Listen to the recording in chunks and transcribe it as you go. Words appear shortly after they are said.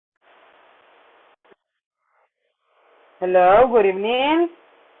Hello, good evening.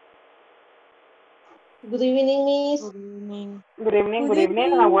 Good evening, Miss. Good evening. Good evening, Good good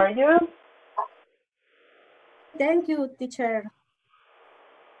evening. How are you? Thank you, teacher.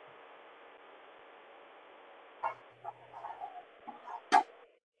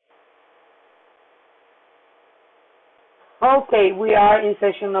 Okay, we are in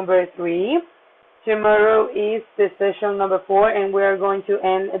session number 3. Tomorrow is the session number 4 and we are going to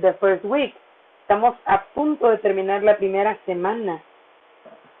end the first week. Estamos a punto de terminar la primera semana.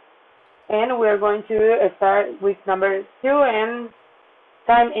 And we are going to start with number 2 and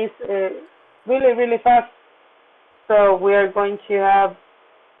time is really, really fast. So we are not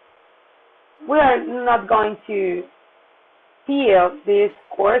going to feel this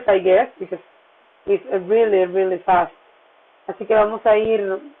course, I guess, because it's really, really fast. Así que vamos a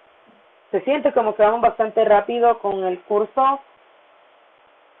ir, se siente como que vamos bastante rápido con el curso,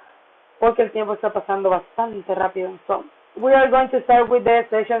 porque el tiempo está pasando bastante rápido. So, we are going to start with the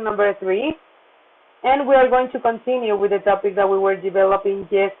session number 3, and we are going to continue with the topic that we were developing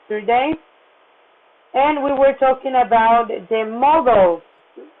yesterday. And we were talking about the models,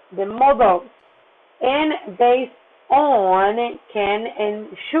 and based on can and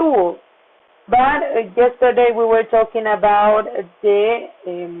should. But yesterday we were talking about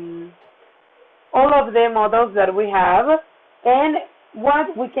all of the models that we have and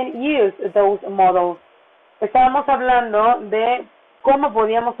what we can use those models. Estábamos hablando de cómo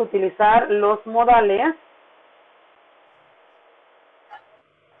podíamos utilizar los modales,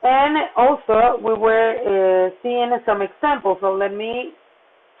 and also we were seeing some examples. So let me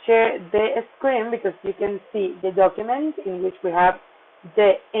share the screen because you can see the document in which we have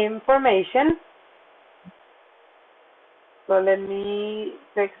the information. So let me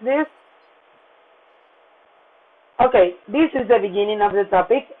fix this. Okay, this is the beginning of the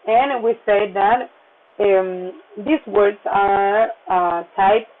topic, and we said that these words are a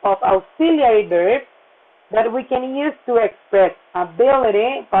type of auxiliary verb that we can use to express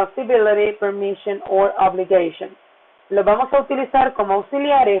ability, possibility, permission, or obligation. Los vamos a utilizar como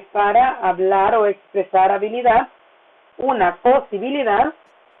auxiliares para hablar o expresar habilidad, una posibilidad,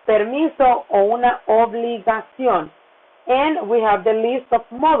 permiso o una obligación. And we have the list of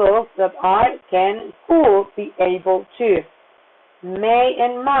models that are can, could, be able to. May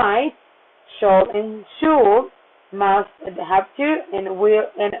and might, shall and should, must and have to, and will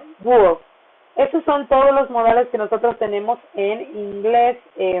and would. Esos son todos los modales que nosotros tenemos en inglés,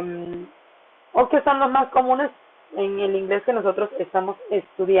 o que son los más comunes en el inglés que nosotros estamos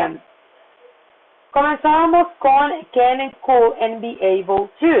estudiando. Comenzábamos con can and could and be able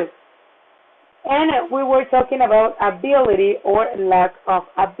to. And we were talking about ability or lack of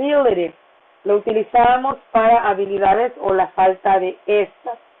ability. Lo utilizábamos para habilidades o la falta de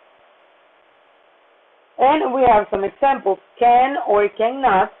estas. And we have some examples. Can or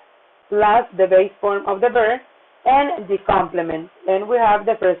cannot plus the base form of the verb and the complement. And we have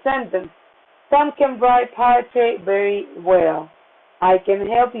the first sentence. Tom can write poetry very well. I can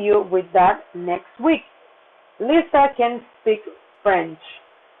help you with that next week. Lisa can speak French.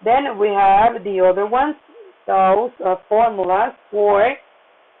 Then we have the other ones, those formulas for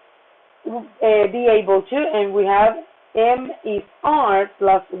be able to, and we have am is are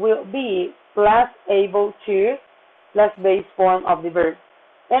plus will be plus able to plus base form of the verb.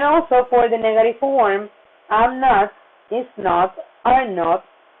 And also for the negative form, am not, is not, are not,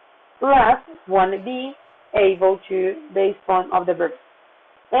 plus won't be able to base form of the verb.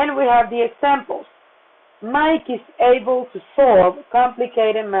 And we have the examples. Mike is able to solve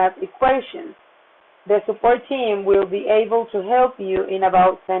complicated math equations. The support team will be able to help you in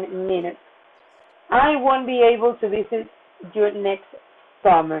about 10 minutes. I won't be able to visit you next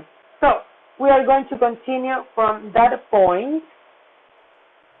summer. So, we are going to continue from that point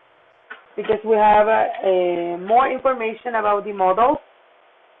because we have more information about the model.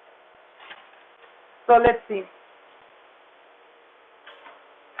 So, let's see.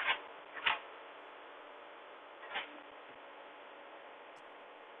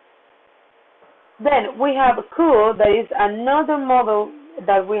 Then we have could, that is another model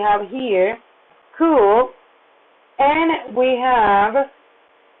that we have here, could, and we have,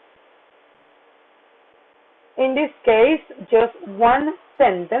 in this case, just one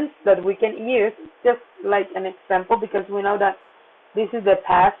sentence that we can use, just like an example, because we know that this is the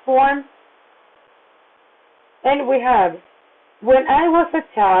past form. And we have, when I was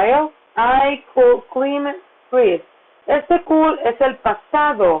a child, I could climb trees. Este could es el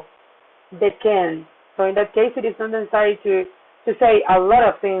pasado de can. So in that case, it is not necessary to say a lot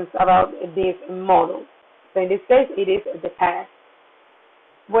of things about this model. So in this case, it is the past.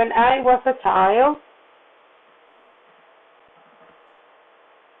 When I was a child,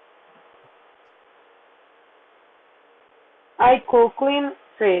 I could clean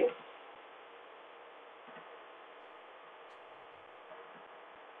trees.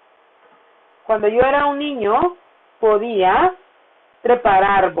 Cuando yo era un niño, podía trepar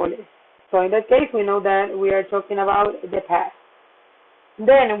árboles. So in that case, we know that we are talking about the past.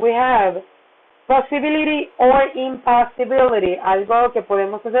 Then we have possibility or impossibility. Algo que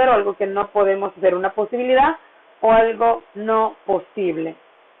podemos hacer o algo que no podemos hacer. Una posibilidad o algo no posible.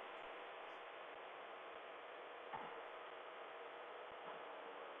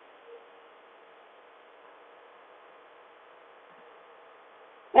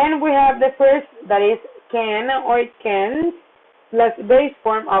 And we have the first, that is can or can't, plus base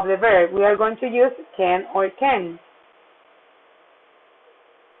form of the verb. We are going to use can or can.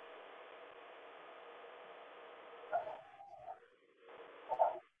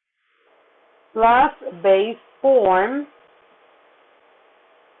 Plus base form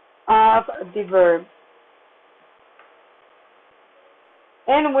of the verb.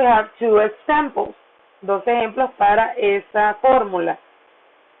 And we have two examples. Dos ejemplos para esa fórmula.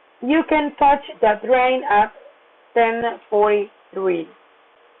 You can catch the train at 10:43.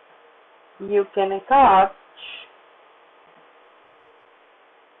 You can catch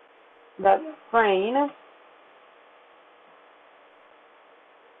the train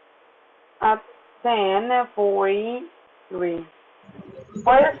at 10:43.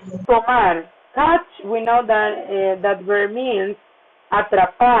 Puedes tomar. Catch, we know that that verb means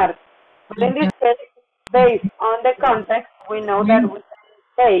atrapar. But in this case, based on the context, we know that we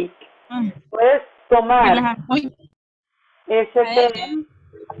take. Puedes tomar ese tren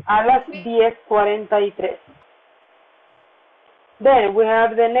a las 10:43. Then we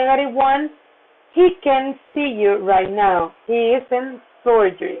have the negative one. He can see you right now. He is in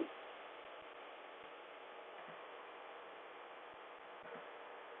surgery.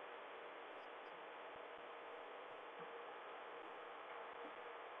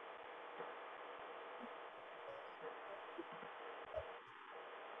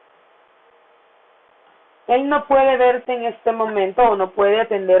 Él no puede verte en este momento o no puede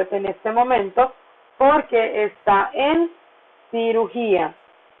atenderte en este momento porque está en cirugía.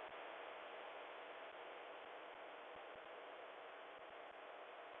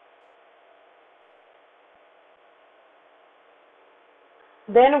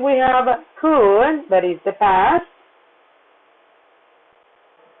 Then we have could, that is the past.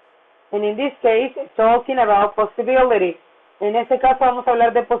 And in this case, talking about possibility. En este caso vamos a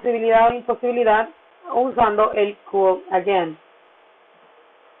hablar de posibilidad o imposibilidad usando el could again.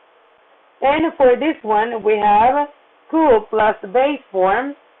 And for this one, we have could plus base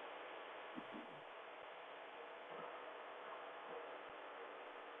form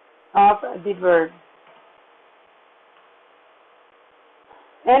of the verb.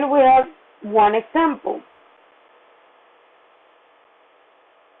 And we have one example.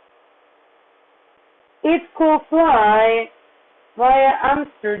 It could fly via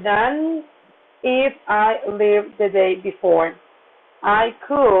Amsterdam if I lived the day before. I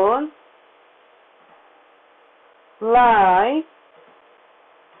could fly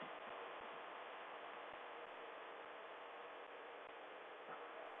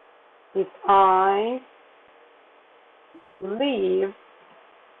if I lived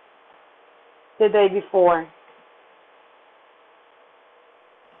the day before.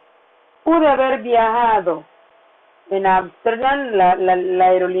 Pude haber viajado en Amsterdam, la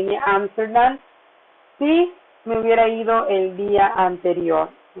aerolínea Amsterdam, si me hubiera ido el día anterior.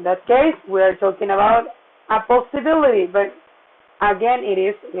 In that case, we are talking about a possibility, but again, it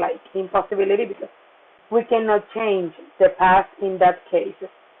is like impossibility because we cannot change the past in that case.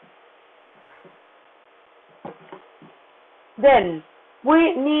 Then,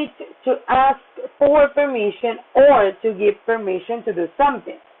 we need to ask for permission or to give permission to do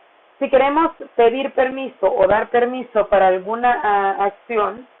something. Si queremos pedir permiso o dar permiso para alguna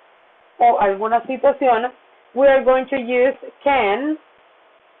acción o alguna situación, we are going to use can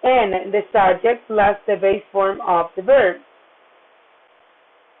and the subject plus the base form of the verb.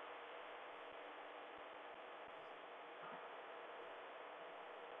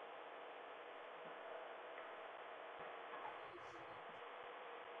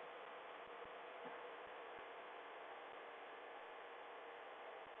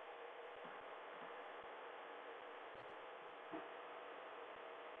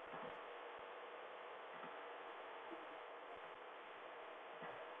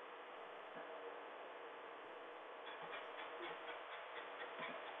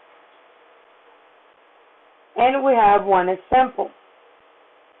 And we have one example.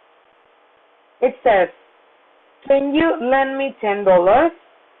 It says, can you lend me $10?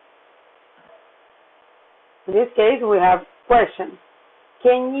 In this case, we have question.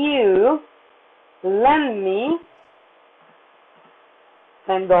 Can you lend me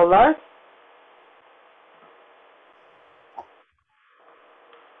 $10?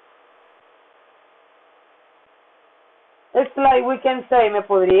 It's like we can say, me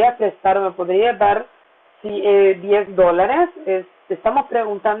podría prestar, me podría dar $10. Estamos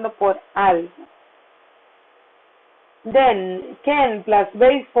preguntando por algo. Then, can plus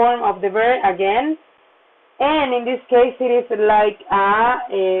base form of the verb again. And in this case, it is like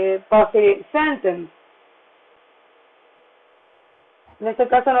a positive sentence. En este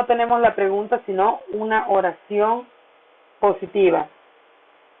caso no tenemos la pregunta, sino una oración positiva.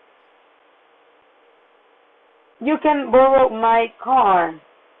 You can borrow my car.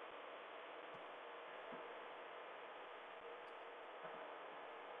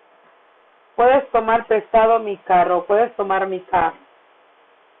 Puedes tomar prestado mi carro, puedes tomar mi carro.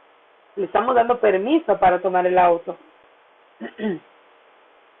 Le estamos dando permiso para tomar el auto.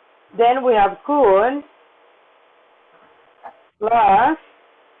 Then we have could plus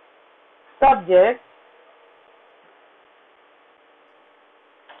subject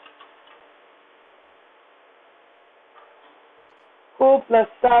could plus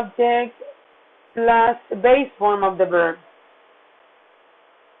subject plus base form of the verb.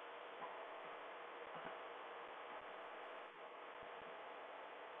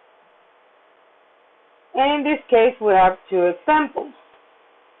 And in this case, we have two examples.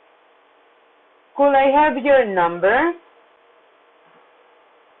 Could I have your number?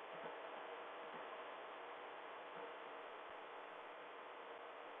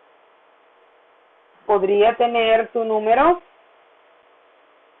 ¿Podría tener tu número?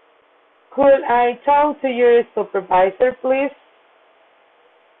 Could I talk to your supervisor, please?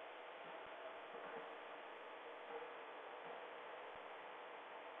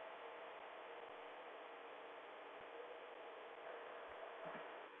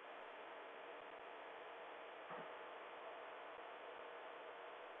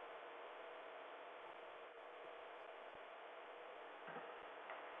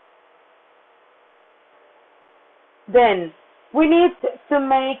 Then, we need to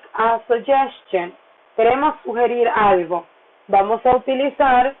make a suggestion. Queremos sugerir algo. Vamos a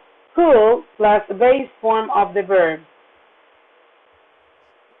utilizar could plus base form of the verb.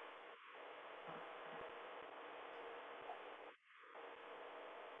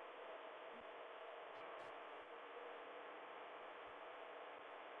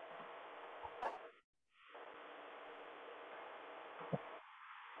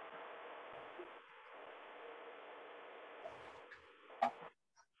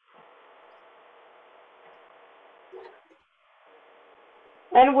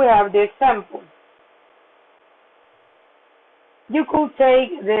 And we have the example. You could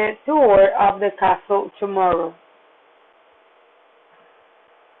take the tour of the castle tomorrow.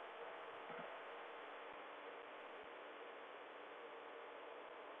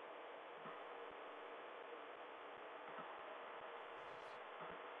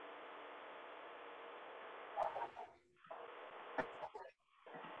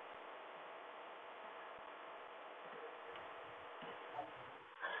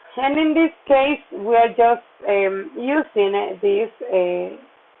 And in this case, we are just using these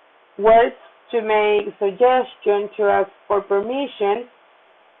words to make suggestion, to ask for permission.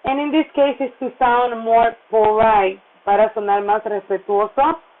 And in this case, is to sound more polite, para sonar más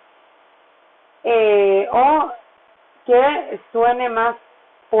respetuoso, o que suene más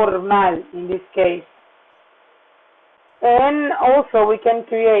formal in this case. And also we can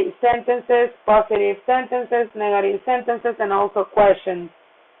create sentences, positive sentences, negative sentences, and also questions.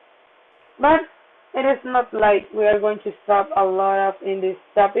 But it is not like we are going to stop a lot of in this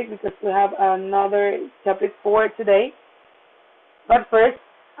topic because we have another topic for today. But first,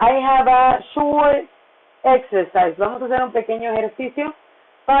 I have a short exercise. Vamos a hacer un pequeño ejercicio,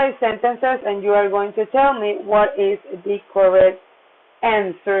 5 sentences, and you are going to tell me what is the correct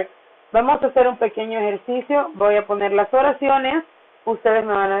answer. Vamos a hacer un pequeño ejercicio. Voy a poner las oraciones. Ustedes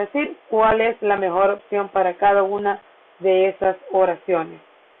me van a decir cuál es la mejor opción para cada una de esas oraciones.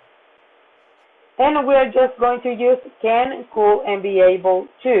 And we are just going to use can, could, and be able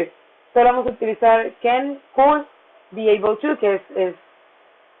to. Solo vamos a utilizar can, could, be able to, que es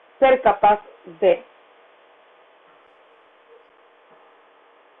ser capaz de.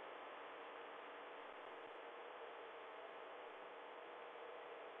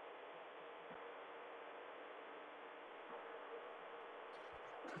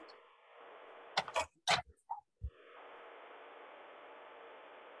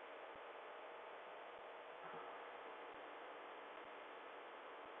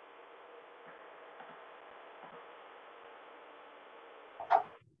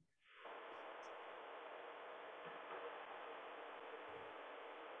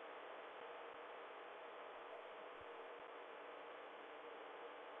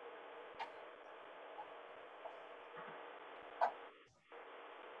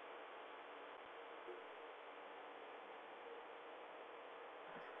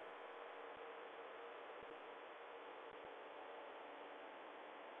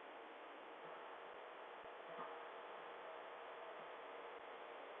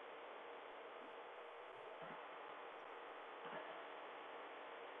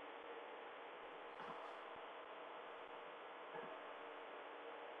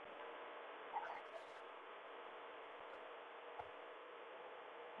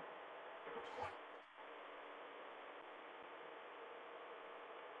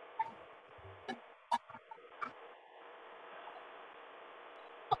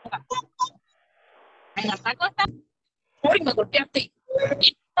 En la taco está. Uy, me golpeaste.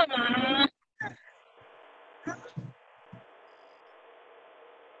 Mamá.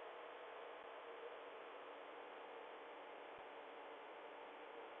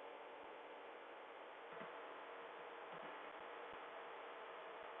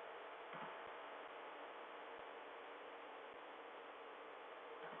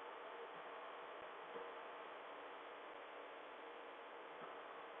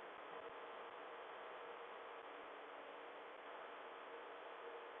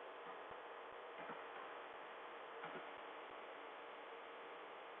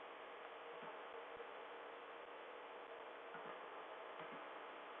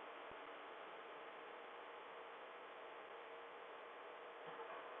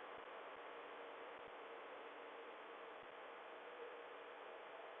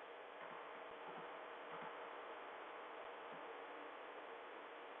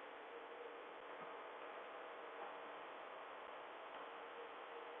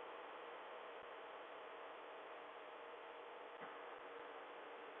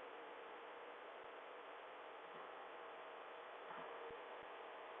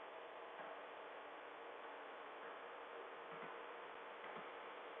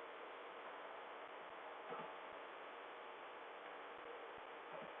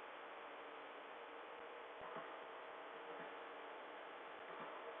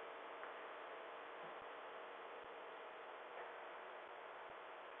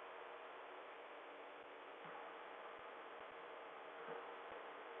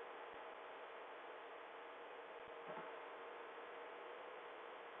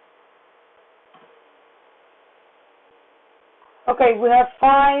 Okay, we have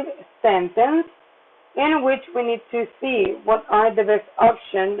 5 sentences in which we need to see what are the best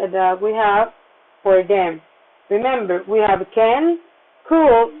options that we have for them. Remember, we have can,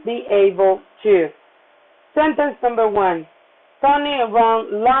 could, be able to. Sentence number 1. Tony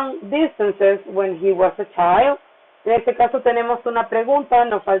ran long distances when he was a child. En este caso tenemos una pregunta,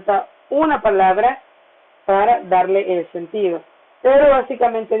 nos falta una palabra para darle el sentido. Pero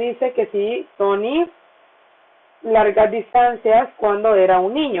básicamente dice que sí, Tony largas distancias cuando era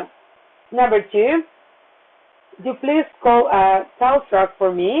un niño. Number 2, you please call a tow truck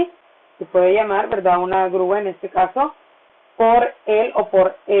for me. Se puede llamar, ¿verdad? Una grúa en este caso, por él o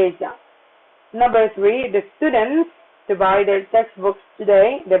por ella. Number 3, the students to buy their textbooks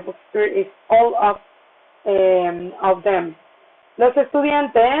today. The bookstore is all of them. Los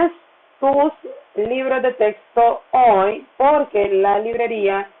estudiantes, sus libros de texto hoy, porque la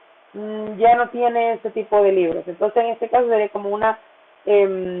librería ya no tiene ese tipo de libros. Entonces, en este caso sería como una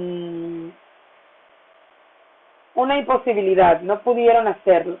imposibilidad. No pudieron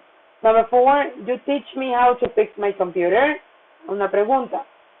hacerlo. Number 4, you teach me how to fix my computer. Una pregunta.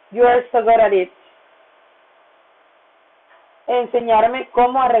 You are so good at it. Enseñarme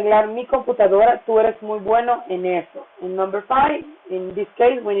cómo arreglar mi computadora. Tú eres muy bueno en eso. And number 5, in this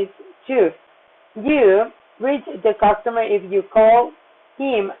case, we need to choose. You reach the customer if you call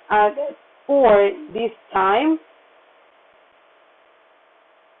him at 4 this time.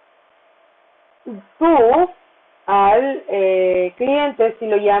 Tú al cliente si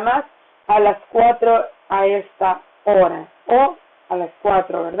lo llamas a las 4 a esta hora o a las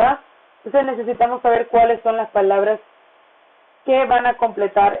 4, ¿verdad? Entonces necesitamos saber cuáles son las palabras que van a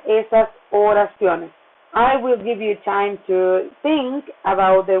completar esas oraciones. I will give you time to think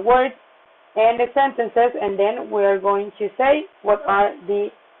about the words and the sentences, and then we are going to say what are the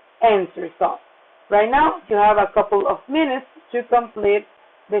answers. So, right now, you have a couple of minutes to complete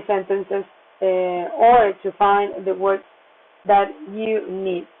the sentences or to find the words that you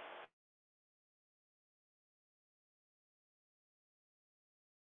need.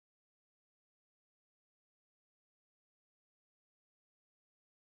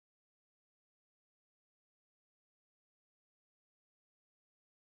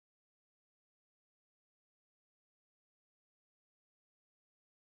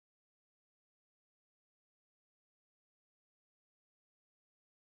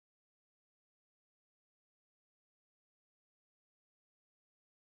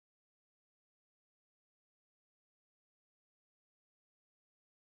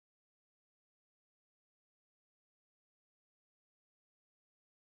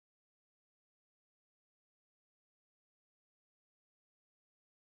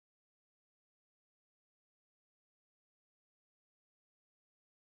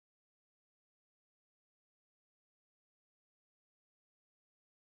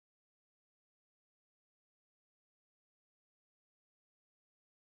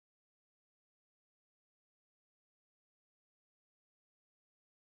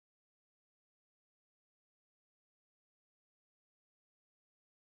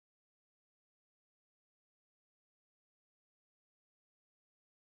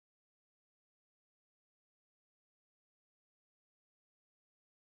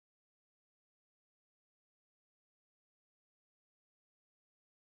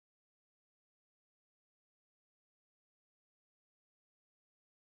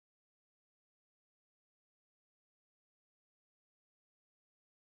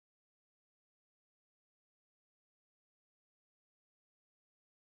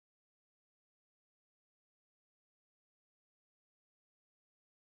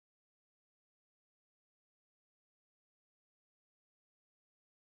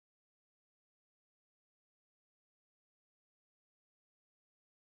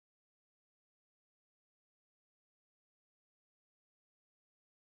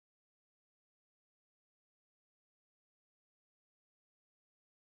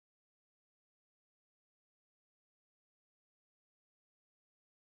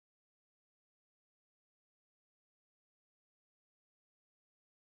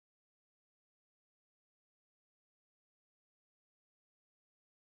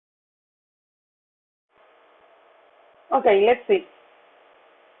 Okay, let's see.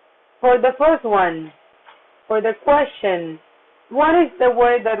 For the first one, for the question, what is the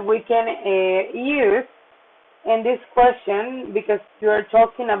word that we can use in this question, because you are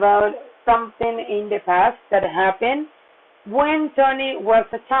talking about something in the past that happened when Tony was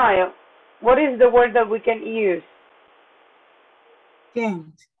a child? What is the word that we can use?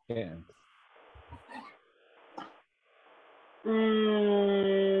 Can't. Can't.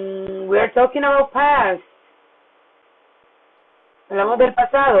 We are talking about past. Hablamos del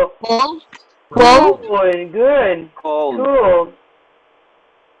pasado. Cold. Cool. Good. Cold. Cool.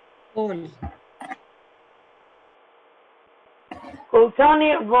 All. Could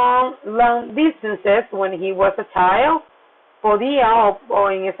Tony run long distances when he was a child? ¿Podía o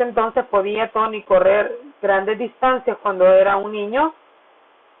en ese entonces podía Tony correr grandes distancias cuando era un niño?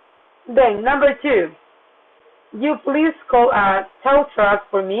 Then, number 2. You please call a tow truck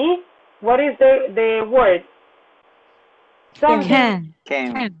for me. What is the word? Something.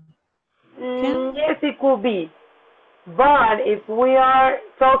 Can. Yes, it could be. But if we are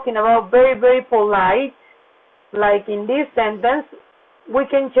talking about very, very polite, like in this sentence, we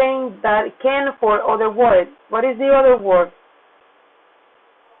can change that can for other word. What is the other word?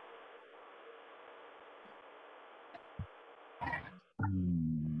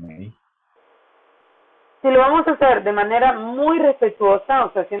 May. Si lo vamos a hacer de manera muy respetuosa,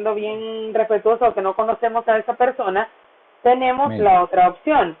 o sea, siendo bien respetuoso o que no conocemos a esa persona, tenemos May. la otra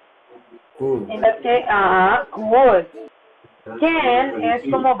opción. Cool. En la que, could. Can es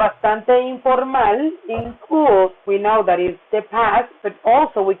como bastante informal. In could, we know that it's the past, but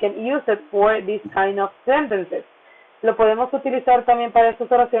also we can use it for this kind of sentences. Lo podemos utilizar también para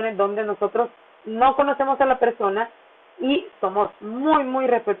estas oraciones donde nosotros no conocemos a la persona y somos muy, muy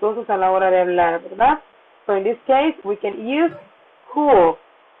respetuosos a la hora de hablar, ¿verdad? So in this case, we can use could,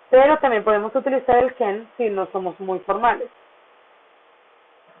 pero también podemos utilizar el can si no somos muy formales.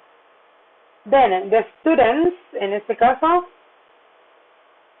 Then, the students, en este caso,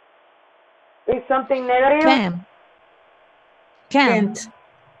 is something negative. Can't.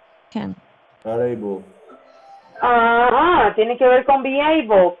 Not able. Ajá, tiene que ver con be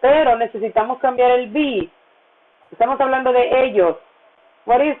able, pero necesitamos cambiar el be. Estamos hablando de ellos.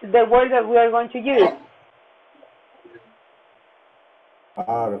 What is the word that we are going to use?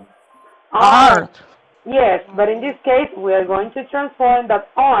 Are. Yes, but in this case, we are going to transform that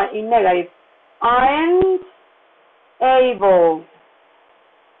are in negative. Aren't able.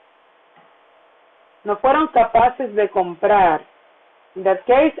 No fueron capaces de comprar. In that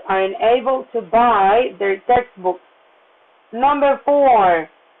case, aren't able to buy their textbooks. Number 4.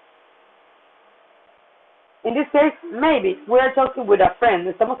 In this case, maybe we are talking with a friend.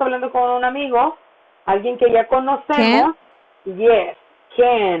 Estamos hablando con un amigo, alguien que ya conocemos. Yes,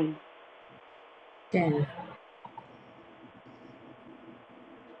 can.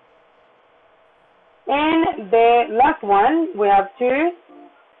 And the last one, we have 2.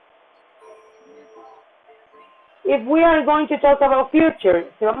 If we are going to talk about future,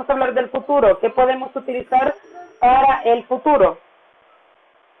 si vamos a hablar del futuro, ¿qué podemos utilizar para el futuro?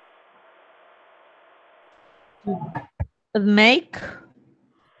 Make.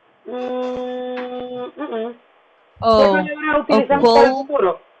 ¿Qué palabra utilizamos para el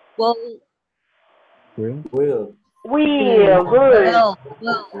futuro? Will. Will, good.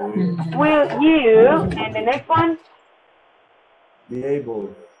 Will you, and the next one? Be able.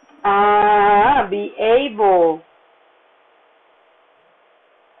 Be able.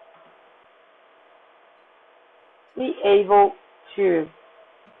 Be able to.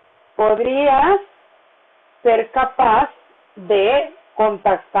 Podrías ser capaz de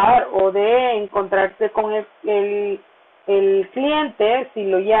contactar o de encontrarte con el cliente si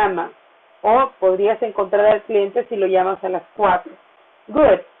lo llama. O podrías encontrar al cliente si lo llamas a las 4.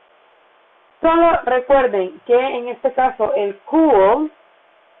 Good. Solo recuerden que en este caso el cool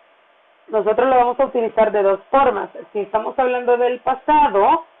nosotros lo vamos a utilizar de dos formas. Si estamos hablando del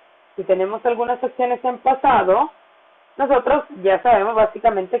pasado, si tenemos algunas acciones en pasado, nosotros ya sabemos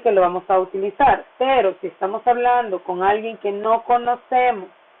básicamente que lo vamos a utilizar. Pero si estamos hablando con alguien que no conocemos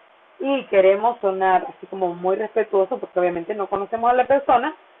y queremos sonar así como muy respetuoso, porque obviamente no conocemos a la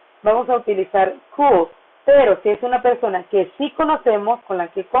persona, vamos a utilizar cool. Pero si es una persona que sí conocemos, con la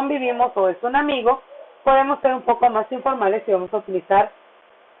que convivimos o es un amigo, podemos ser un poco más informales y vamos a utilizar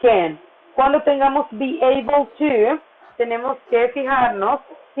can. Cuando tengamos be able to, tenemos que fijarnos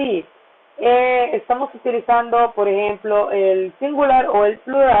si estamos utilizando, por ejemplo, el singular o el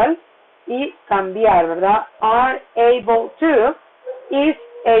plural y cambiar, ¿verdad? Are able to, is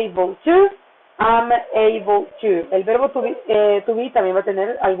able to, am able to. El verbo to be también va a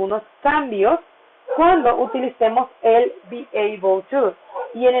tener algunos cambios cuando utilicemos el be able to.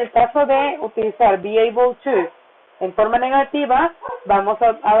 Y en el caso de utilizar be able to en forma negativa, vamos a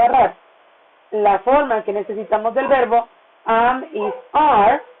agarrar la forma que necesitamos del verbo am, is,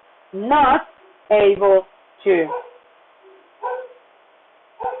 are, not able to.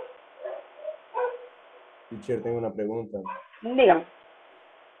 Teacher, tengo una pregunta. Dígame.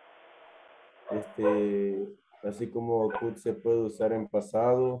 Así como could se puede usar en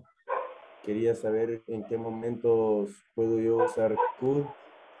pasado, quería saber en qué momentos puedo yo usar could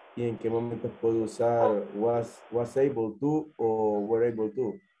y en qué momentos puedo usar was able to o were able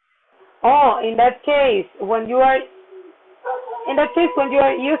to. Oh, in that case, when you are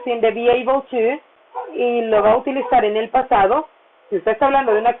using the be able to y lo va a utilizar en el pasado, si usted está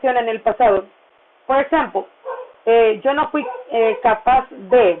hablando de una acción en el pasado, por ejemplo, yo no fui capaz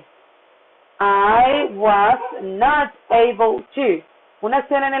de, I was not able to, una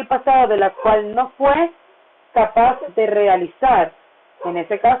acción en el pasado de la cual no fue capaz de realizar. En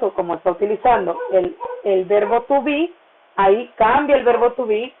ese caso, como está utilizando el verbo to be, ahí cambia el verbo to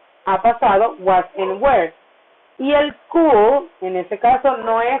be a pasado, was and were. Y el could, en ese caso,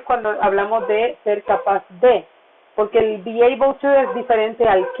 no es cuando hablamos de ser capaz de, porque el be able to es diferente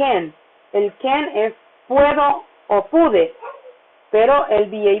al can. El can es puedo o pude, pero el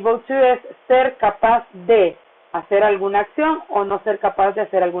be able to es ser capaz de hacer alguna acción o no ser capaz de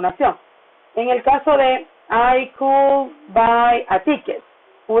hacer alguna acción. En el caso de I could buy a ticket,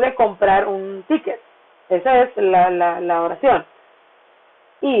 pude comprar un ticket. Esa es la oración.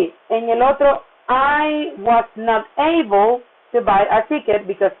 Y en el otro, I was not able to buy a ticket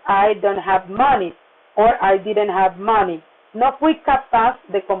because I don't have money or I didn't have money. No fui capaz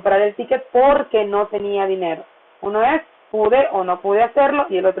de comprar el ticket porque no tenía dinero. Uno es pude o no pude hacerlo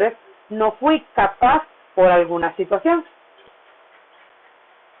y el otro es no fui capaz por alguna situación.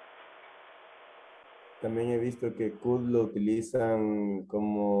 También he visto que could lo utilizan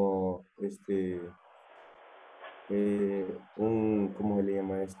como ¿cómo se le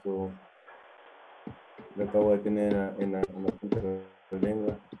llama esto? Lo acabo de tener en la punta de la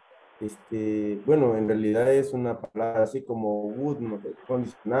lengua. Bueno, en realidad es una palabra así como would, ¿no?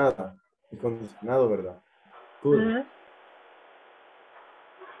 Condicionada, condicionado, ¿verdad? Could.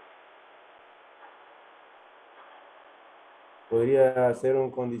 Podría ser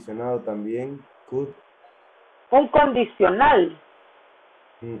un condicionado también, could. Un condicional.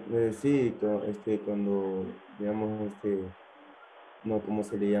 Sí, cuando, digamos, no, ¿cómo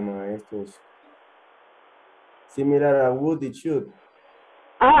se le llama a estos? Similar a would y should.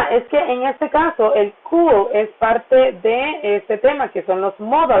 Es que en este caso el could es parte de este tema que son los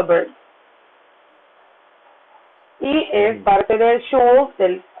modal verbs. Y es parte del should,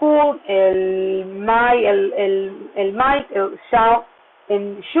 del could, el might, el might, el shall,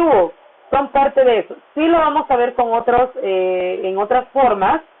 el should. Son parte de eso. Sí lo vamos a ver con en otras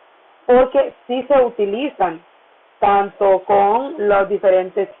formas, porque sí se utilizan tanto con los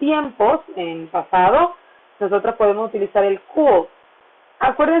diferentes tiempos en pasado. Nosotros podemos utilizar el could.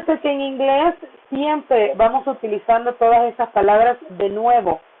 Acuérdense que en inglés siempre vamos utilizando todas esas palabras de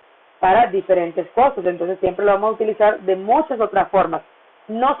nuevo para diferentes cosas, entonces siempre lo vamos a utilizar de muchas otras formas.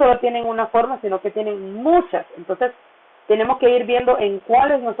 No solo tienen una forma, sino que tienen muchas. Entonces tenemos que ir viendo en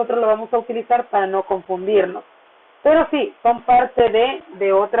cuáles nosotros lo vamos a utilizar para no confundirnos. Pero sí, son parte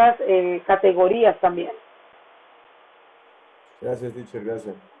de otras categorías también. Gracias, teacher,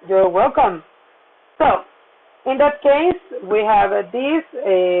 gracias. You're welcome. So, in that case, we have this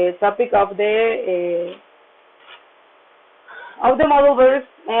topic of the modal verbs,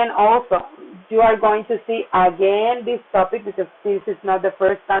 and also you are going to see again this topic because this is not the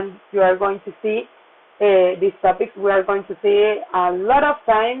first time you are going to see these topics. We are going to see a lot of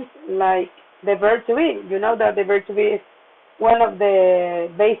times like the verb to be. You know that the verb to be is one of the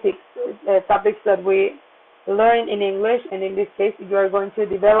basic topics that we learn in English, and in this case you are going to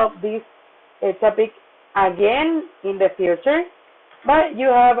develop this topic again in the future, but you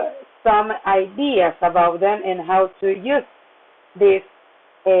have some ideas about them and how to use these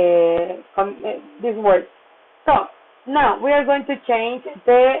words. So now we are going to change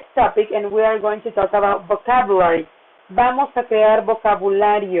the topic and we are going to talk about vocabulary. Vamos a crear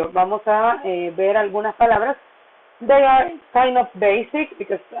vocabulario. Vamos a ver algunas palabras. They are kind of basic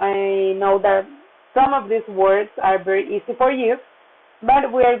because I know that some of these words are very easy for you,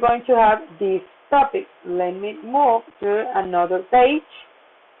 but we are going to have this topic. Let me move to another page,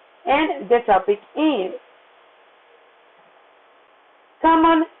 and the topic is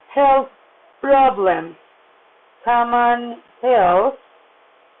common health problems. Common health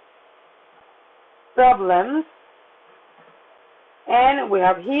problems, and we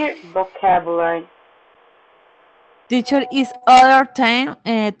have here vocabulary. Teacher, is other time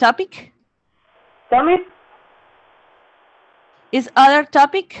topic? Tell me, Is other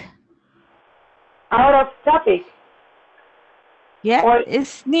topic? out of topic. Yeah, Or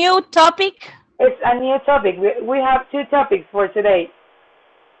is new topic? it's a new topic. We have two topics for today.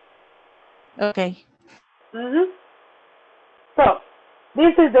 Okay. So,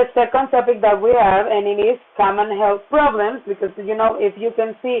 this is the second topic that we have, and it is common health problems, because, you know, if you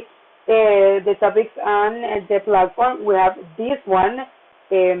can see the topics on the platform, we have this one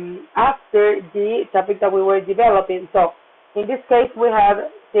after the topic that we were developing. So, in this case, we have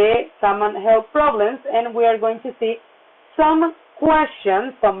the common health problems, and we are going to see some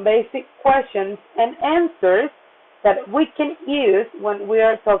questions, some basic questions and answers that we can use when we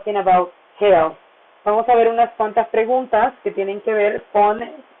are talking about health. Vamos a ver unas cuantas preguntas que tienen que ver con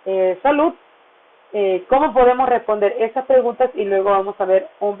salud, cómo podemos responder esas preguntas, y luego vamos a ver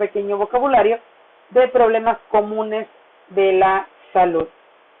un pequeño vocabulario de problemas comunes de la salud.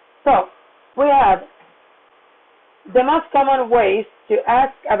 So, we have the most common ways to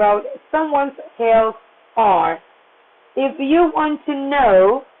ask about someone's health are: if you want to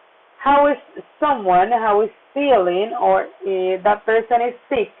know how is feeling, or if that person is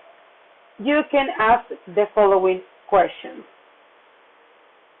sick, you can ask the following questions.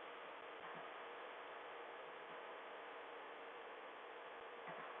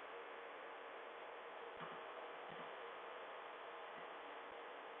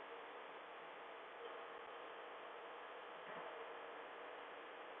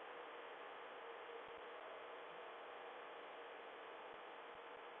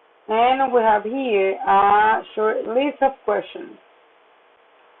 And we have here a short list of questions.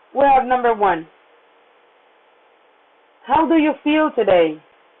 We have number 1. How do you feel today?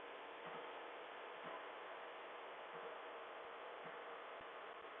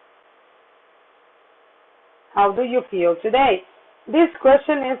 How do you feel today? This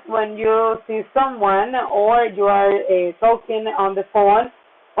question is when you see someone, or you are talking on the phone,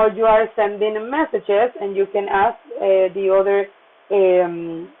 or you are sending messages, and you can ask the other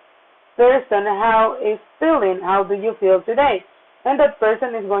person how is feeling. How do you feel today? And that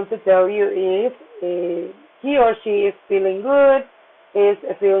person is going to tell you if he or she is feeling good, is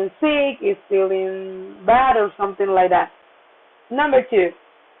feeling sick, is feeling bad, or something like that. Number 2,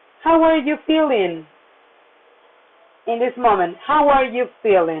 how are you feeling in this moment? How are you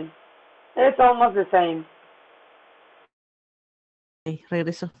feeling? It's almost the same. Okay,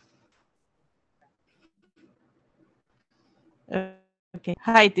 regreso. Okay.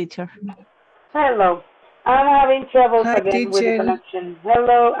 Hi, teacher. Hello. I'm having troubles Hi, again with the teacher. connection.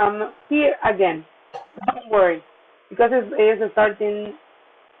 Hello, I'm here again. Don't worry, because it's starting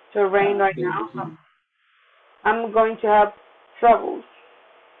to rain right now, so I'm going to have troubles.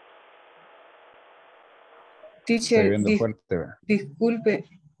 Teacher, disculpe,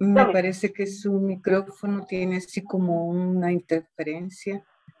 me parece que su micrófono tiene así como una interferencia,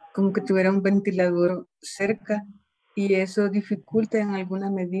 como que tuviera un ventilador cerca, y eso dificulta en alguna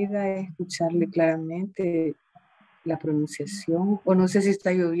medida escucharle claramente la pronunciación, o no sé si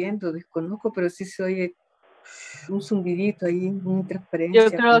está lloviendo, desconozco, pero sí se oye un zumbidito ahí, una interferencia.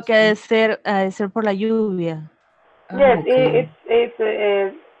 Yo creo que ha de ser por la lluvia. Yes, okay.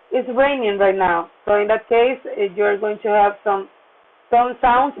 it's raining right now, so in that case you're going to have some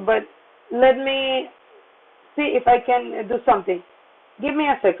sounds, but let me see if I can do something. Give me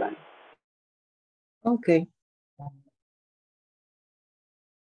a second. Okay.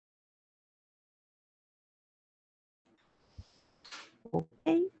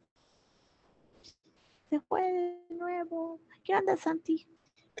 Okay. Se fue de nuevo. ¿Qué onda, Santi?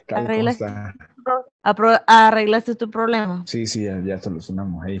 ¿Arreglaste tu problema? Sí, ya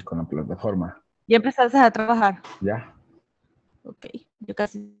solucionamos ahí con la plataforma. ¿Ya empezaste a trabajar? Ya. Ok, yo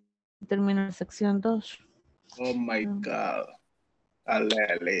casi termino la sección 2. Oh my God.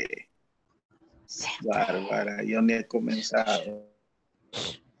 Ale. Bárbara, yo ni he comenzado.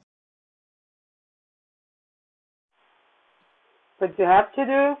 What you have to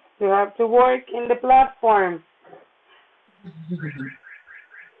do, you have to work in the platform.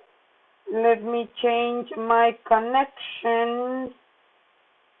 Let me change my connection,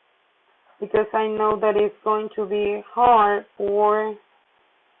 because I know that it's going to be hard for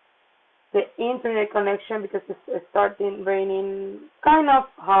the internet connection, because it's starting raining kind of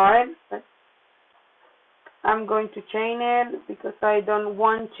hard, but I'm going to change it because I don't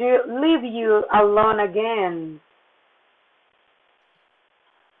want to leave you alone again.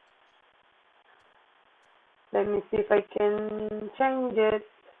 Let me see if I can change it.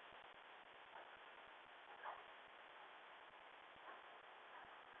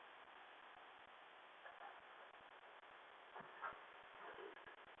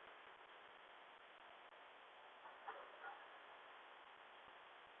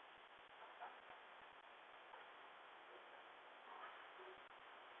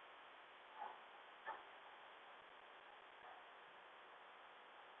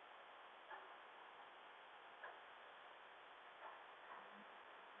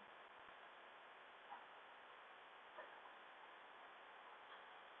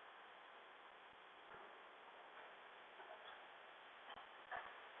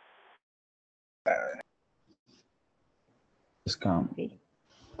 Scam.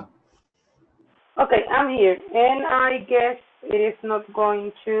 Okay, I'm here, and I guess it is not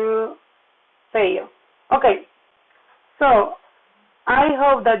going to fail. Okay, so I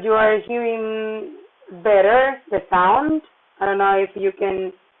hope that you are hearing better the sound. I don't know if you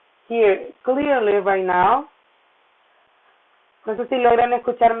can hear clearly right now. No sé si logran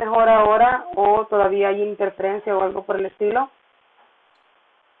escuchar mejor ahora o todavía hay interferencia o algo por el estilo.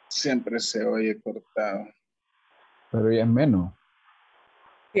 Siempre se oye cortado. Pero ya es menos.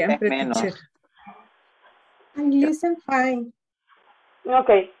 Siempre, teacher. I listen fine.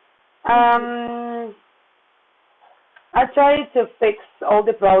 Okay. I tried to fix all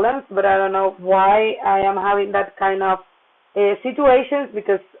the problems, but I don't know why I am having that kind of situations,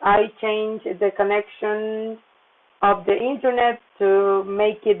 because I changed the connection of the internet to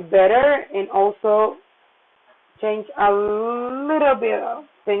make it better and also change a little bit of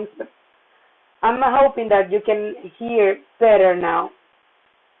things. But I'm hoping that you can hear better now.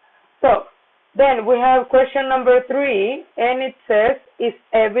 So then we have question number 3, and it says, is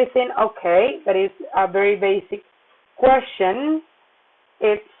everything okay? That is a very basic question.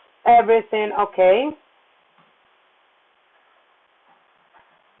 It's everything okay?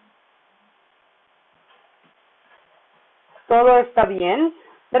 Todo está bien.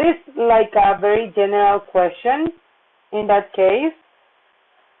 That is like a very general question in that case.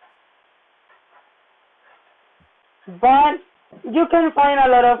 But you can find a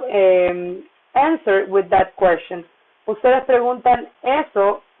lot of answer with that question. Ustedes preguntan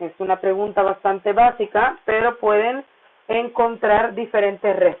eso, es una pregunta bastante básica, pero pueden encontrar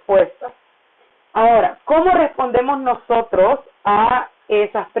diferentes respuestas. Ahora, ¿cómo respondemos nosotros a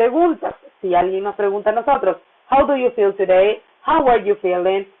esas preguntas? Si alguien nos pregunta a nosotros, how do you feel today? How are you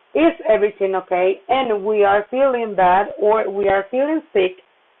feeling? Is everything okay? And we are feeling bad or we are feeling sick.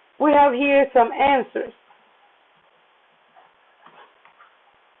 We have here some answers.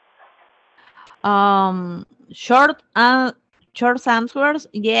 Short answers,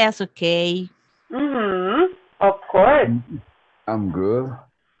 yes, okay. Of course. I'm good.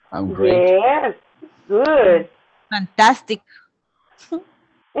 I'm great. Yes, good. Fantastic.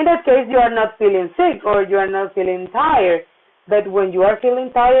 In that case, you are not feeling sick or you are not feeling tired. But when you are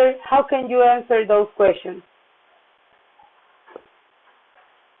feeling tired, how can you answer those questions?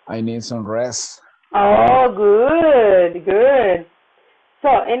 I need some rest. Oh, good, good.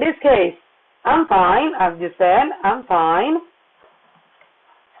 So in this case, I'm fine, as you said, I'm fine.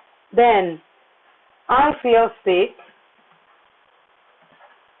 Then, I feel sick.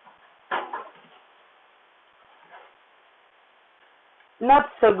 Not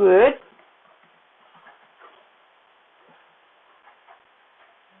so good.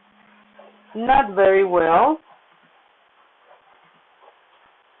 Not very well.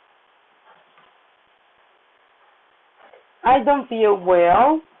 I don't feel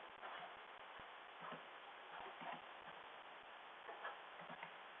well.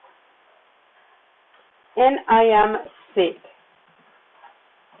 And I am sick.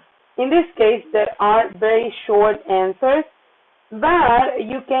 In this case, there are very short answers, but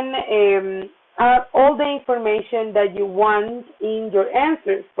you can add all the information that you want in your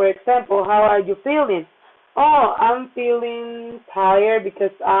answers. For example, how are you feeling? Oh, I'm feeling tired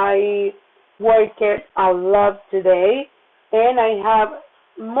because I worked a lot today and I have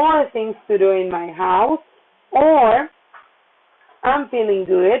more things to do in my house. Or I'm feeling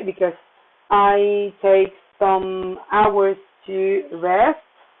good because I take some hours to rest,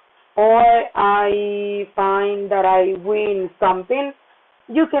 or I find that I win something.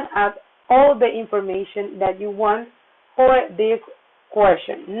 You can add all the information that you want for this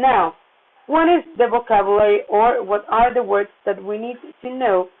question. Now, what is the vocabulary, or what are the words that we need to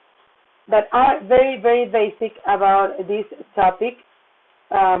know that are very, very basic about this topic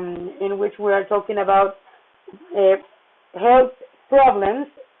in which we are talking about health problems?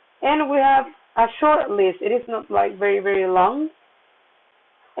 And we have a short list. It is not like very, very long.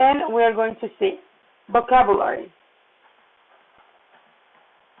 And we are going to see vocabulary.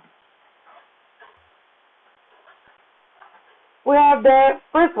 We have the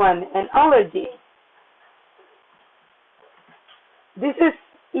first one, an allergy. This is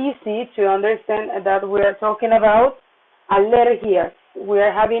easy to understand that we are talking about alergias. We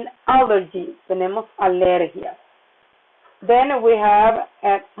are having allergy. Tenemos alergia. Then we have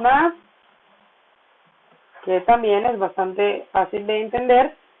asthma, que también es bastante fácil de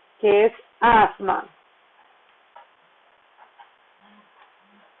entender, que es asma.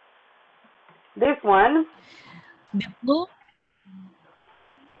 This one. The flu.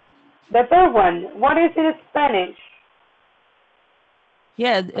 The third one. What is in Spanish?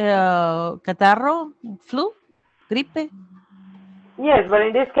 Yeah, catarro, flu, gripe. Yes, but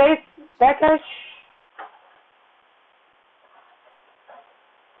in this case, BECAS.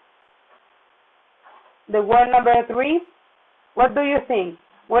 The word number 3. What do you think?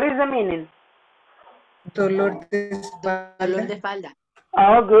 What is the meaning? Dolor de espalda. Dolor de espalda.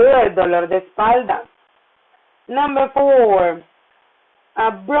 Oh, good. Dolor de espalda. Number 4.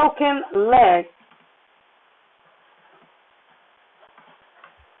 A broken leg.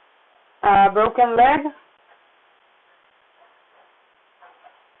 A broken leg.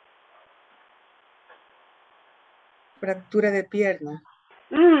 Fractura de pierna.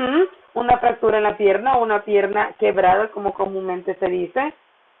 Una fractura en la pierna, una pierna quebrada, como comúnmente se dice.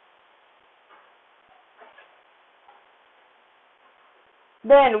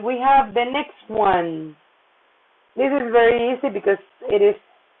 Then we have the next one. This is very easy because it is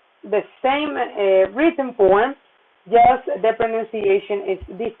the same written form, just the pronunciation is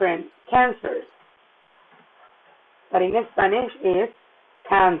different. Cancer. But in Spanish is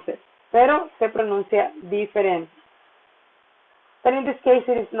cáncer, pero se pronuncia diferente. But in this case,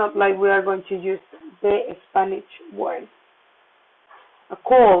 it is not like we are going to use the Spanish word. A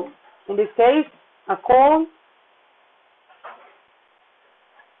cold. In this case, a cold.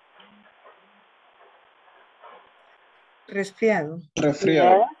 Resfriado.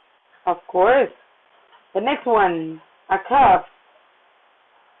 Resfriado. Yeah, of course. The next one, a cough.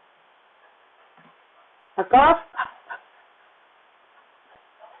 A cough.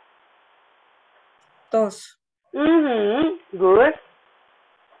 Tos. Good.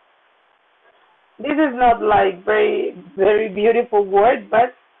 This is not like very beautiful word,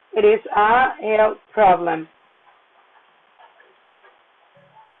 but it is a health problem.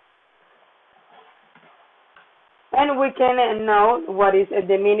 And we can know what is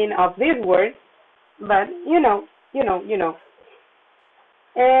the meaning of this word, but you know.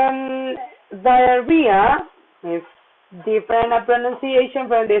 Diarrhea is different pronunciation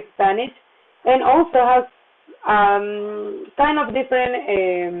from the Spanish, and also has kind of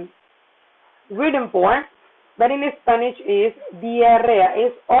different written form, but in Spanish is diarrhea.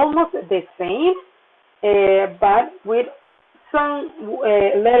 It's almost the same, but with some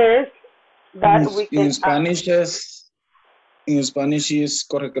letters that we can. In Spanish is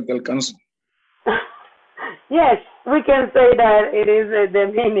corre que te alcanzo. Yes, we can say that it is the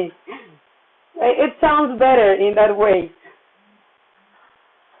meaning. It sounds better in that way.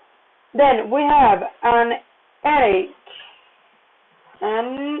 Then we have an headache,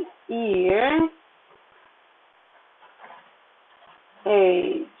 an ear,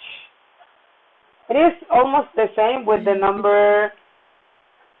 age. It is almost the same with the number.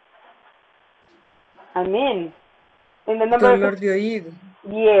 In the number. Dolor de oído.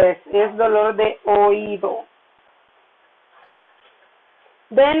 Yes, es dolor de oído.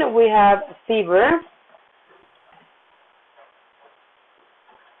 Then we have fever.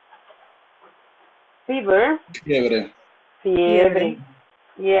 Fever. Fiebre.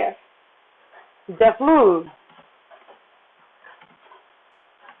 Yes. The flu.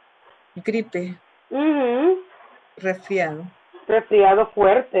 Gripe. Resfriado. Resfriado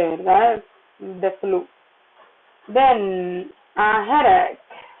fuerte, ¿verdad? The flu. Then a headache.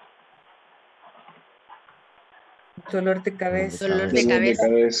 Dolor de cabeza. Dolor de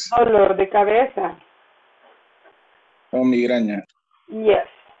cabeza. Dolor de cabeza. O migraña. Yes.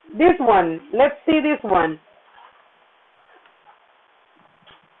 This one. Let's see this one.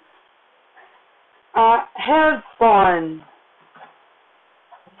 Heartburn.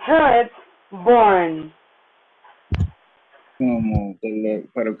 Heartburn. Como dolor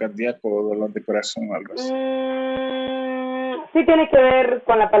paro cardíaco o dolor de corazón, algo así. Sí tiene que ver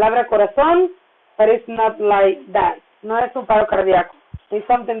con la palabra corazón, but it's not like that. No es un paro cardíaco. It's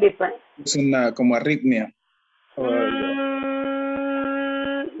something different. Es una como arritmia.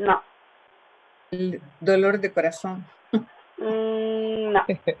 No. Dolor de corazón. No.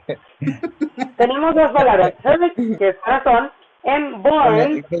 Tenemos dos palabras. Heart, que es corazón, and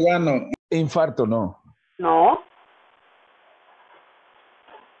burn. Infarto, no. No.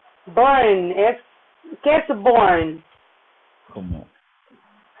 Burn es, ¿qué es burn? Como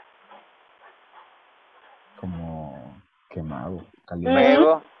quemado,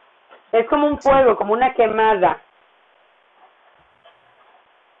 caliente. Es como un fuego, como una quemada.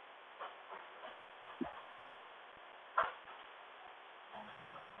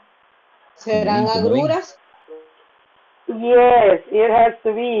 ¿Serán agruras? Yes, it has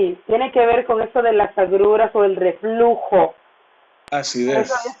to be. Tiene que ver con eso de las agruras o el reflujo. Acidez.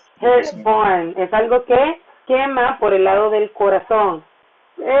 Eso es heartburn. Es algo que quema por el lado del corazón.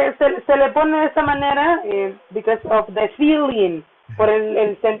 Se le pone de esta manera because of the feeling por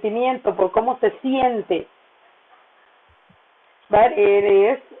el sentimiento, por cómo se siente. But it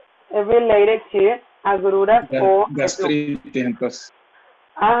is related to agruras o gastritis, entonces.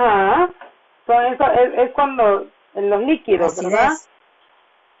 Ajá. So, eso es cuando en los líquidos, Así ¿verdad? es.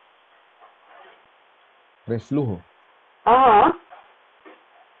 Reflujo. Ajá.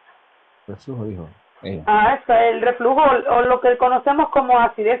 Reflujo, dijo ella. Ah, es el reflujo o lo que conocemos como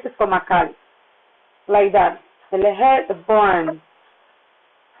acidez estomacal. Like that. El heartburn.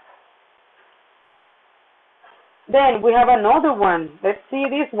 Then we have another one. Let's see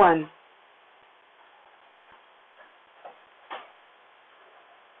this one.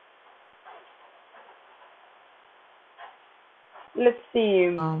 Let's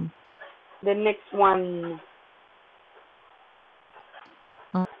see the next one.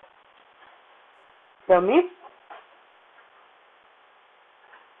 Tell me.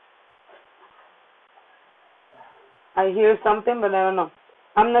 I hear something, but I don't know.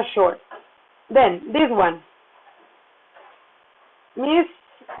 I'm not sure. Then this one. Miss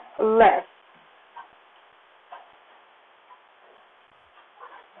less.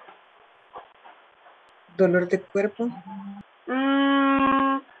 Dolor de cuerpo.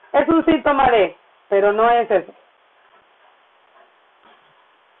 Es un síntoma de, pero no es eso.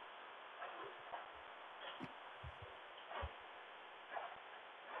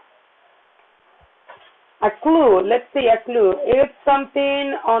 A clue, let's see a clue. It's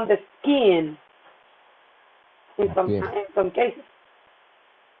something on the skin. In some cases.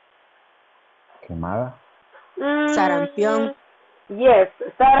 Quemada. Sarampión. Yes,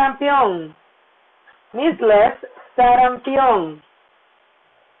 sarampión. Measles, sarampión.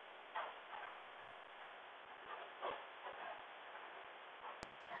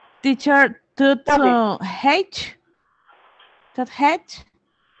 Teacher, toothache. Toothache.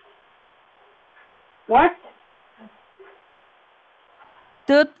 What?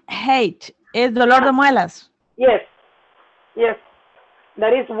 Toothache. Es dolor de muelas. Yes. Yes.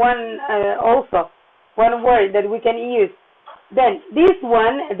 That is one also. One word that we can use. Then this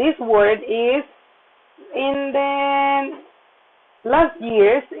word is in the last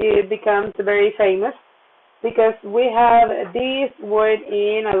years it becomes very famous because we have this word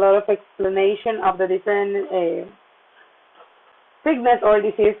in a lot of explanation of the different sickness or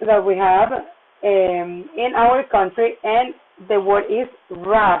disease that we have in our country, and the word is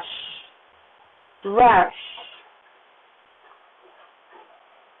rash. Rash.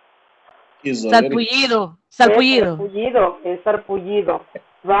 Sarpullido. Sarpullido. Es sarpullido.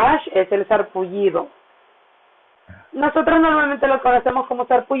 Rash es el sarpullido. Nosotros normalmente lo conocemos como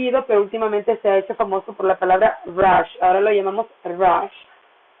sarpullido, pero últimamente se ha hecho famoso por la palabra rash. Ahora lo llamamos rash.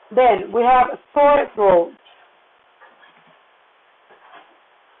 Then we have sore throat.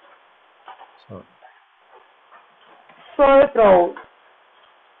 Sore throat.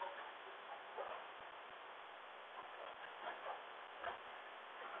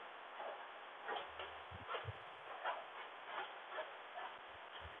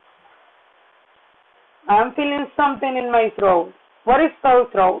 I'm feeling something in my throat. What is sore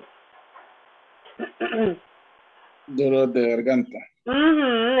throat? Dolor de garganta.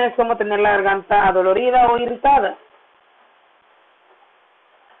 Es como tener la garganta adolorida o irritada.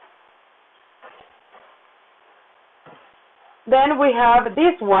 Then we have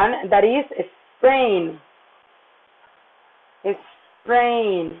this one that is sprain.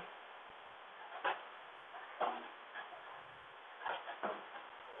 Sprain.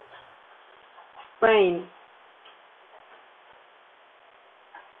 Sprain.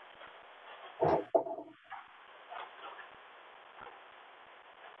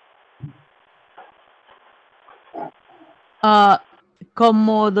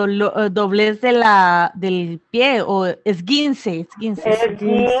 Como doblez del pie o esguince.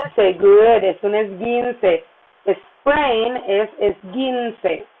 Esguince, good, es un esguince. Sprain es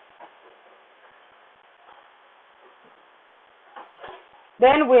esguince.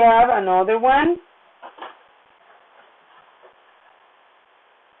 Then we have another one.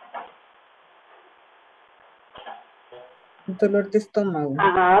 Dolor de estómago.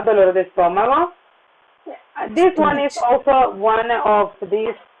 Ajá, dolor de estómago. This one is also one of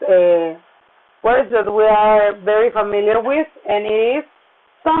these words that we are very familiar with, and it is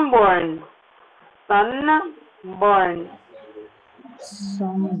sunburn. Sunburn.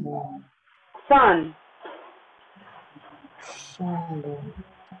 Sunburn. Sun. Sunburn.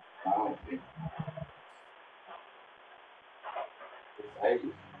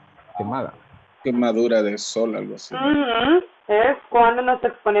 Quemada. Quemadura de sol, algo así. Es cuando nos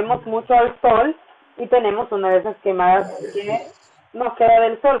exponemos mucho al sol y tenemos una de esas quemadas que nos queda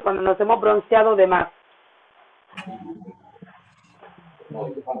del sol, cuando nos hemos bronceado de más.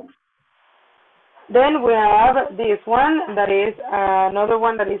 Then we have this one that is another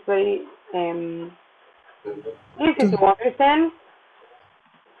one that is very easy to understand.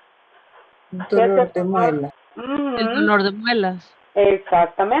 Dolor de muela. El dolor de muelas.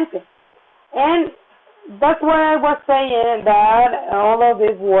 Exactamente. And that's why I was saying that all of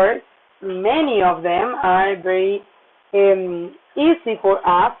these words, many of them are very easy for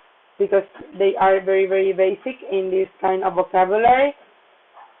us because they are very, very basic in this kind of vocabulary.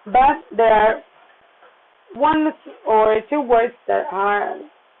 But there are one or two words that are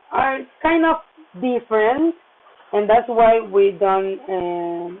kind of different, and that's why we don't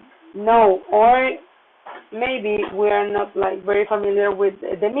know, or maybe we are not like very familiar with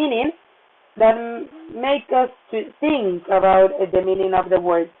the meaning that make us to think about the meaning of the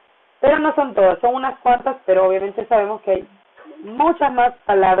word. Pero no son todas, son unas cuantas, pero obviamente sabemos que hay muchas más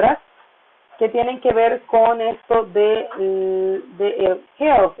palabras que tienen que ver con esto de el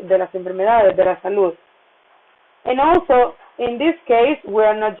health, de las enfermedades, de la salud. And also, in this case, we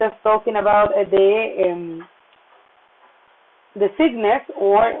are not just talking about the sickness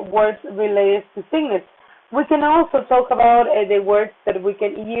or words related to sickness. We can also talk about the words that we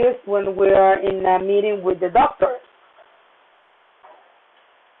can use when we are in a meeting with the doctor.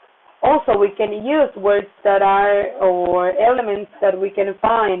 Also, we can use words that are, or elements that we can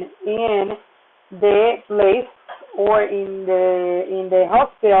find in the place or in the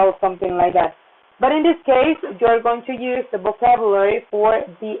hospital, something like that. But in this case, you are going to use the vocabulary for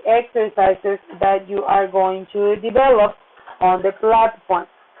the exercises that you are going to develop on the platform.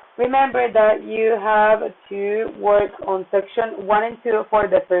 Remember that you have to work on section 1 and 2 for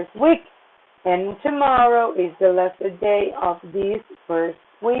the first week. And tomorrow is the last day of this first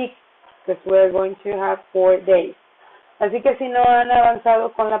week, because we're going to have 4 days. Así que si no han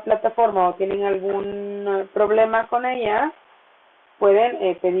avanzado con la plataforma o tienen algún problema con ella, pueden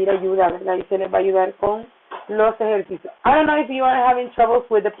pedir ayuda, ¿verdad? Y se les va a ayudar con los ejercicios. I don't know if you are having troubles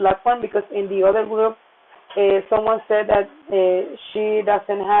with the platform, because in the other group, someone said that she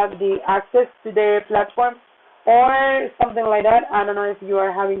doesn't have the access to the platform or something like that. I don't know if you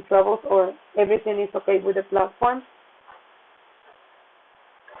are having troubles or everything is okay with the platform.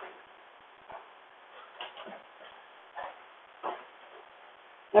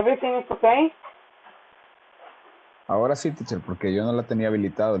 Everything is okay? Ahora sí, teacher, porque yo no la tenía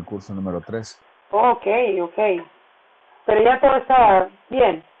habilitado el curso número 3. Okay. Pero ya todo está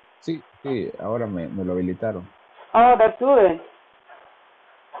bien. Sí, ahora me lo habilitaron. Oh, that's good.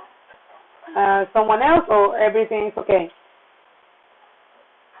 Someone else or everything is okay?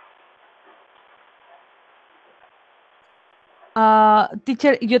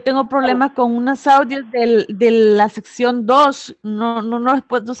 Teacher, yo tengo problemas con unos audios de la sección 2. No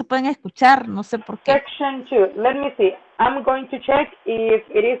se pueden escuchar, no sé por qué. Section 2, let me see. I'm going to check if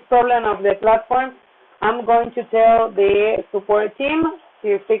it is problem of the platform. I'm going to tell the support team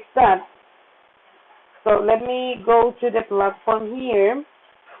to fix that. So let me go to the platform here.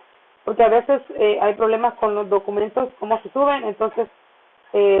 Porque a veces hay problemas con los documentos, cómo se suben, entonces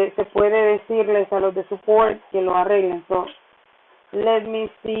se puede decirles a los de support que lo arreglen. So let me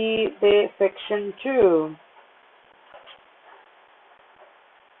see the section 2.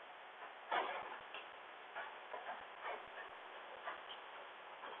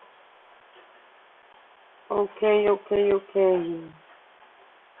 Okay.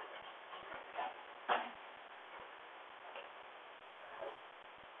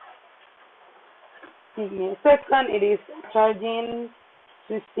 Give me a second. It is charging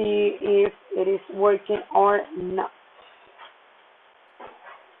to see if it is working or not.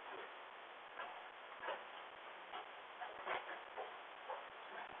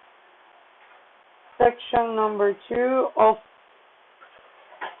 Section number 2 of,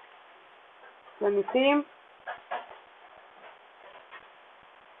 let me see.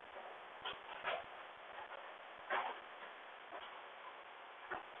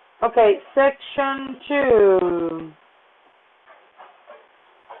 Okay, section 2.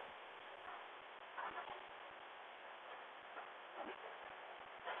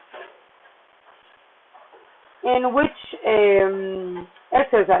 In which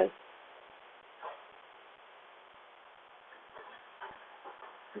exercise?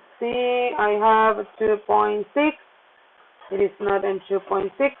 See, I have 2.6. It is not in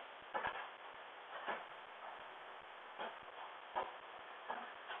 2.6.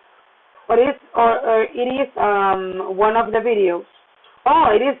 But it is one of the videos. Oh,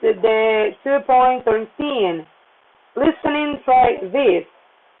 it is the 2.13. Listening, try this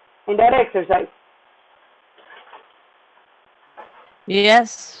in that exercise.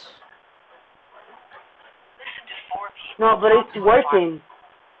 Yes. No, but it's working.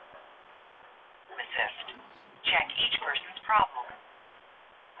 Assist. Check each person's problem.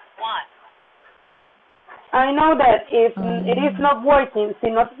 1. I know that if it is not working,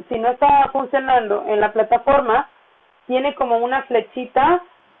 si no está funcionando en la plataforma, tiene como una flechita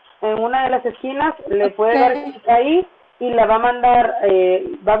en una de las esquinas, le puede dar clic ahí y la va a mandar,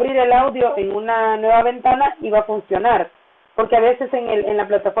 va a abrir el audio en una nueva ventana y va a funcionar, porque a veces en la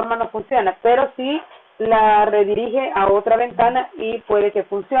plataforma no funciona, pero sí la redirige a otra ventana y puede que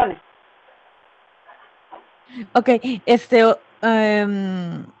funcione. Ok,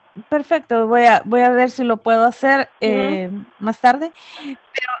 perfecto, voy a ver si lo puedo hacer más tarde,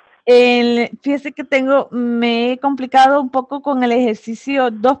 pero fíjese que me he complicado un poco con el ejercicio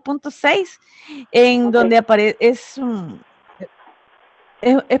 2.6, en donde aparece, es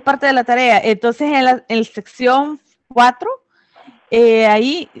parte de la tarea. Entonces en sección 4,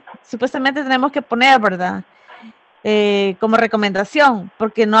 ahí supuestamente tenemos que poner, ¿verdad? Como recomendación,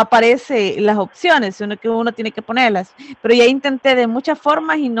 porque no aparece las opciones, sino que uno tiene que ponerlas. Pero ya intenté de muchas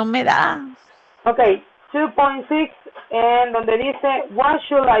formas y no me da. Ok, 2.6, en donde dice, what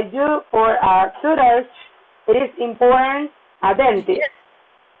should I do for a tutor? It is important a dentist.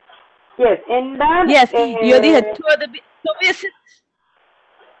 Yes, and that... Yes, yo dije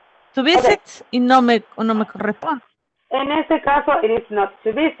to visit, okay. Y no me corresponde. En este caso, it is not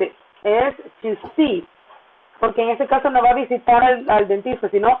to visit, es to see. Porque en ese caso no va a visitar al dentista,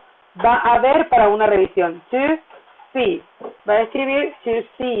 sino va a ver para una revisión. To see. Va a escribir to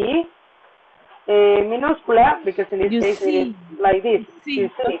see minúscula, because in this case it is like this. Sí,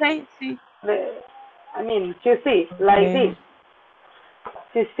 to see. Okay, sí. I mean, to see, like this.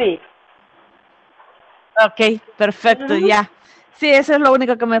 To see. Ok, perfecto, ya. Sí, eso es lo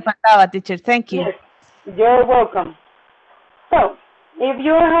único que me faltaba, teacher. Thank you. Yes, you're welcome. So, if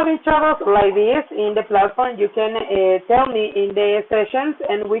you are having troubles like this in the platform, you can tell me in the sessions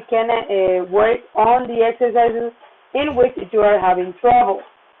and we can work on the exercises in which you are having trouble.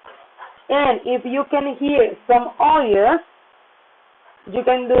 And if you can hear some audio, you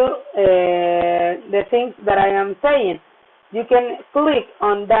can do the things that I am saying. You can click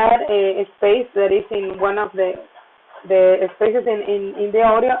on that space that is in one of the spaces in the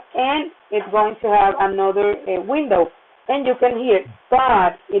audio, and it's going to have another window. And you can hear,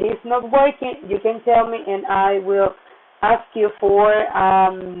 but it is not working. You can tell me, and I will ask you for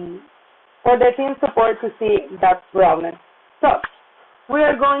the team support to see that problem. So we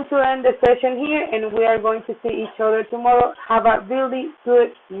are going to end the session here, and we are going to see each other tomorrow. Have a really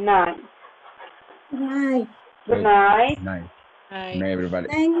good night. Good night. Good night. Good night. Good night, everybody.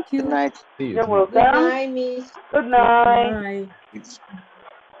 Thank you. Good night. See you You're tomorrow. welcome. Good night, Miss. Good night. Bye.